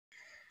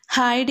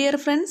Hi dear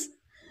friends,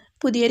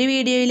 പുതിയൊരു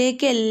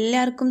വീഡിയോയിലേക്ക്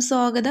എല്ലാവർക്കും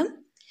സ്വാഗതം.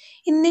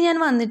 ഇന്ന് ഞാൻ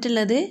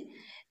വന്നിട്ടുള്ളത്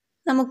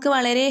നമുക്ക്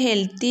വളരെ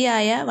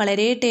ഹെൽത്തിയായ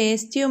വളരെ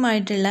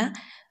ടേസ്റ്റിയുമായിട്ടുള്ള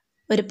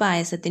ഒരു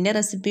പായസത്തിൻ്റെ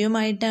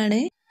റെസിപ്പിയുമായിട്ടാണ്.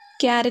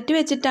 ക്യാരറ്റ്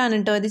വെച്ചിട്ടാണ്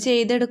കേട്ടോ ഇത്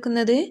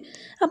ചെയ്തെടുക്കുന്നത്.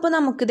 അപ്പോൾ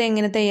നമുക്കിത്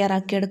എങ്ങനെ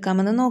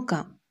തയ്യാറാക്കിയെടുക്കാമെന്ന്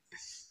നോക്കാം.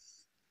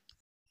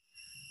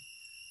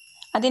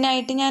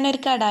 അതിനായിട്ട്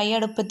ഞാനൊരു കടായി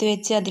അടുപ്പത്ത്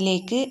വെച്ച്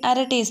അതിലേക്ക്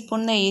 1/2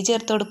 ടീസ്പൂൺ നെയ്യ്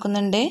ചേർത്ത്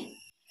കൊടുക്കുന്നുണ്ട്.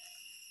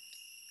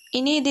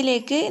 ഇനി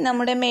ഇതിലേക്ക്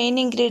നമ്മുടെ മെയിൻ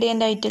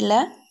ഇൻഗ്രീഡിയൻ്റ് ആയിട്ടുള്ള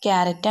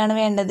ക്യാരറ്റാണ്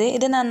വേണ്ടത്.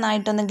 ഇത്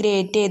നന്നായിട്ടൊന്ന്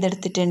ഗ്രേറ്റ്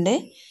ചെയ്തെടുത്തിട്ടുണ്ട്.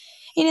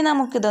 ഇനി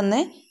നമുക്കിതൊന്ന്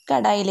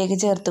കടായിലേക്ക്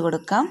ചേർത്ത്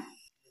കൊടുക്കാം.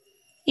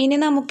 ഇനി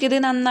നമുക്കിത്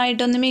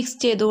നന്നായിട്ടൊന്ന് മിക്സ്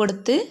ചെയ്ത്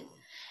കൊടുത്ത്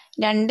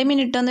 2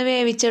 മിനിറ്റ് ഒന്ന്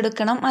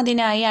വേവിച്ചെടുക്കണം.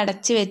 അതിനായി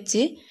അടച്ച്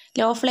വെച്ച്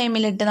ലോ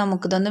ഫ്ലെയിമിലിട്ട്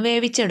നമുക്കിതൊന്ന്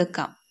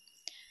വേവിച്ചെടുക്കാം.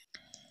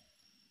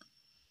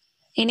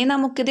 ഇനി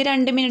നമുക്കിത്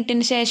 2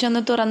 മിനിറ്റിന് ശേഷം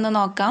ഒന്ന് തുറന്ന്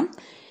നോക്കാം.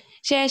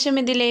 ശേഷം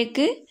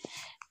ഇതിലേക്ക്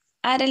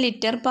 1/2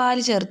 ലിറ്റർ പാൽ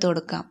ചേർത്ത്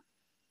കൊടുക്കാം.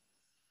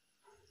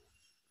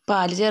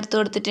 പാൽ ചേർത്ത്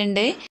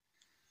കൊടുത്തിട്ടുണ്ട്.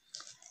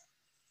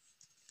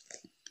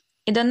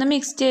 ഇതൊന്ന്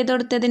മിക്സ് ചെയ്ത്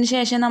കൊടുത്തതിന്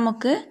ശേഷം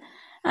നമുക്ക്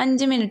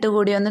 5 മിനിറ്റ്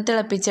കൂടി ഒന്ന്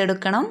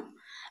തിളപ്പിച്ചെടുക്കണം.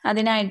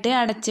 അതിനായിട്ട്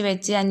അടച്ച്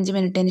വെച്ച് 5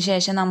 മിനിറ്റിന്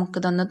ശേഷം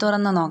നമുക്കിതൊന്ന്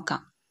തുറന്ന്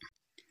നോക്കാം.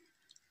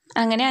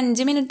 അങ്ങനെ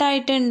 5 മിനിറ്റ്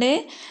ആയിട്ടുണ്ട്.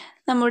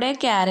 നമ്മുടെ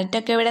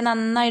ക്യാരറ്റൊക്കെ ഇവിടെ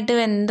നന്നായിട്ട്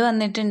വെന്ത്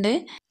വന്നിട്ടുണ്ട്.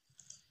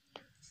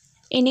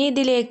 ഇനി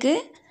ഇതിലേക്ക്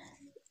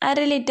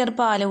 1/2 ലിറ്റർ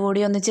പാൽ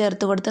കൂടി ഒന്ന്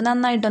ചേർത്ത് കൊടുത്ത്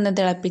നന്നായിട്ടൊന്ന്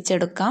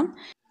തിളപ്പിച്ചെടുക്കാം.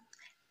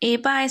 ഈ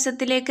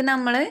പായസത്തിലേക്ക്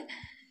നമ്മൾ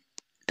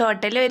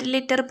ടോട്ടൽ 1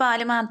 ലിറ്റർ പാൽ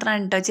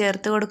മാത്രമാണ് കേട്ടോ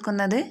ചേർത്ത്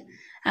കൊടുക്കുന്നത്.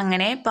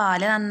 അങ്ങനെ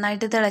പാൽ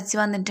നന്നായിട്ട് തിളച്ച്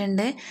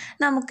വന്നിട്ടുണ്ട്.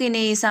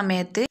 നമുക്കിനി ഈ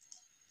സമയത്ത്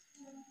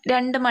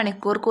 2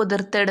 മണിക്കൂർ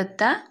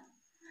കുതിർത്തെടുത്ത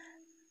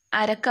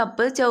 1/2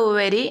 കപ്പ്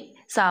ചൊവ്വരി,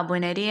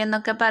 സാബുനരി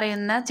എന്നൊക്കെ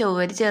പറയുന്ന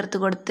ചൊവ്വരി ചേർത്ത്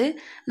കൊടുത്ത്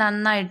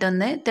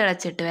നന്നായിട്ടൊന്ന്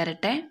തിളച്ചിട്ട്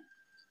വരട്ടെ.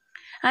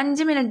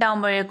 5 മിനിറ്റ്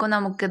ആകുമ്പോഴേക്കും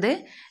നമുക്കിത്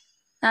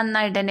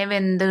നന്നായിട്ട് തന്നെ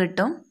വെന്ത്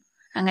കിട്ടും.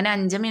 അങ്ങനെ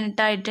 5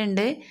 മിനിറ്റ്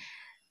ആയിട്ടുണ്ട്.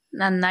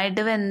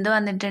 നന്നായിട്ട് വെന്ത്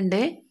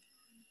വന്നിട്ടുണ്ട്.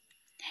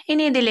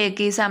 ഇനി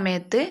ഇതിലേക്ക് ഈ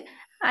സമയത്ത്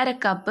 1/2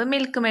 കപ്പ്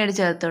മിൽക്ക് മെയ്ഡ്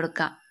ചേർത്ത്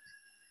കൊടുക്കാം.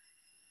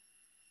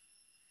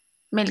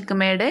 മിൽക്ക്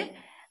മെയ്ഡ്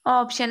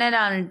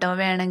ഓപ്ഷണലാണ് കേട്ടോ,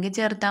 വേണമെങ്കിൽ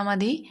ചേർത്താൽ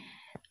മതി.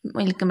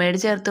 മിൽക്ക്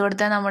മെയ്ഡ് ചേർത്ത്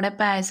കൊടുത്താൽ നമ്മുടെ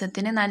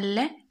പായസത്തിന്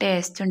നല്ല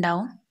ടേസ്റ്റ്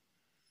ഉണ്ടാവും.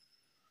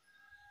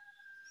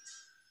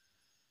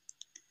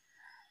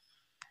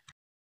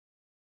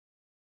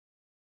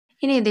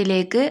 ഇനി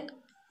ഇതിലേക്ക്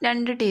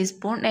 2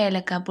 ടീസ്പൂൺ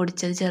ഏലക്ക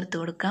പൊടിച്ചത് ചേർത്ത്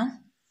കൊടുക്കാം.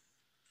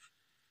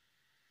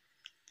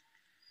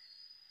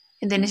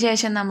 ഇതിന്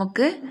ശേഷം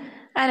നമുക്ക്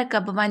 1/2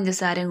 കപ്പ്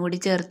പഞ്ചസാരയും കൂടി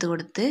ചേർത്ത്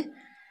കൊടുത്ത്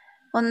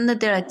ഒന്ന്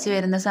തിളച്ച്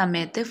വരുന്ന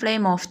സമയത്ത്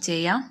ഫ്ലെയിം ഓഫ്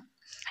ചെയ്യാം.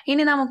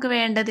 ഇനി നമുക്ക്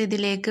വേണ്ടത്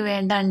ഇതിലേക്ക്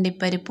വേണ്ട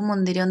അണ്ടിപ്പരിപ്പ്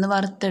മുന്തിരി ഒന്ന്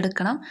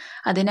വറുത്തെടുക്കണം.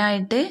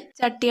 അതിനായിട്ട്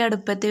ചട്ടി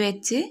അടുപ്പത്ത്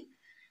വെച്ച്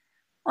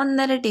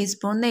 1/2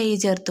 ടീസ്പൂൺ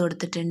നെയ്യ് ചേർത്ത്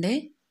കൊടുത്തിട്ടുണ്ട്.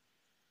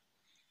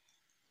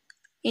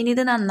 ഇനി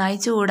ഇത് നന്നായി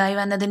ചൂടായി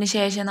വന്നതിന്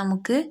ശേഷം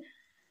നമുക്ക്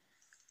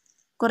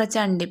കുറച്ച്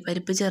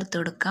അണ്ടിപ്പരിപ്പ് ചേർത്ത്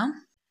കൊടുക്കാം.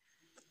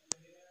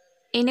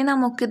 ഇനി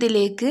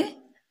നമുക്കിതിലേക്ക്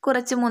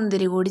കുറച്ച്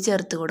മുന്തിരി കൂടി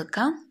ചേർത്ത്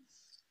കൊടുക്കാം.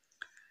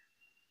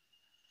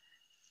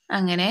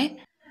 അങ്ങനെ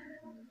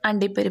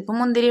അണ്ടിപ്പരിപ്പ്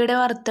മുന്തിരിയുടെ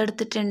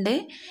വറുത്തെടുത്തിട്ടുണ്ട്.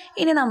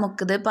 ഇനി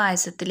നമുക്കിത്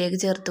പായസത്തിലേക്ക്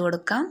ചേർത്ത്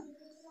കൊടുക്കാം.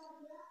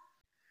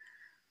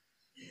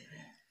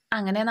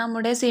 അങ്ങനെ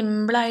നമ്മുടെ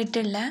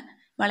സിമ്പിളായിട്ടുള്ള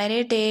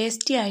വളരെ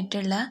ടേസ്റ്റി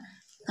ആയിട്ടുള്ള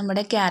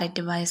നമ്മുടെ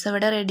ക്യാരറ്റ് പായസം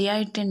ഇവിടെ റെഡി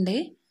ആയിട്ടുണ്ട്.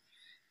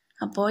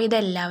 അപ്പോൾ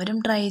ഇതെല്ലാവരും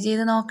ട്രൈ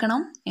ചെയ്ത്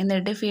നോക്കണം.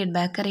 എന്നിട്ട്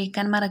ഫീഡ്ബാക്ക്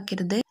അറിയിക്കാൻ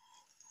മറക്കരുത്.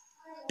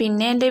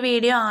 പിന്നെ എൻ്റെ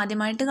വീഡിയോ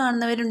ആദ്യമായിട്ട്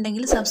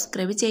കാണുന്നവരുണ്ടെങ്കിൽ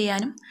സബ്സ്ക്രൈബ്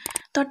ചെയ്യാനും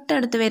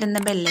തൊട്ടടുത്ത് വരുന്ന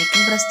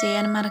ബെല്ലൈക്കൺ പ്രസ്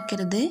ചെയ്യാനും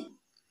മറക്കരുത്.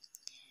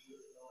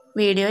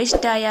 വീഡിയോ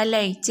ഇഷ്ടമായാൽ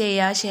ലൈക്ക്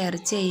ചെയ്യുക, ഷെയർ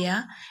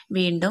ചെയ്യുക.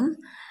 വീണ്ടും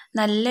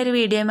നല്ലൊരു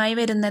വീഡിയോയുമായി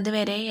വരുന്നത്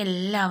വരെ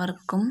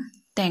എല്ലാവർക്കും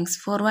താങ്ക്സ്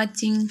ഫോർ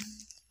വാച്ചിങ്.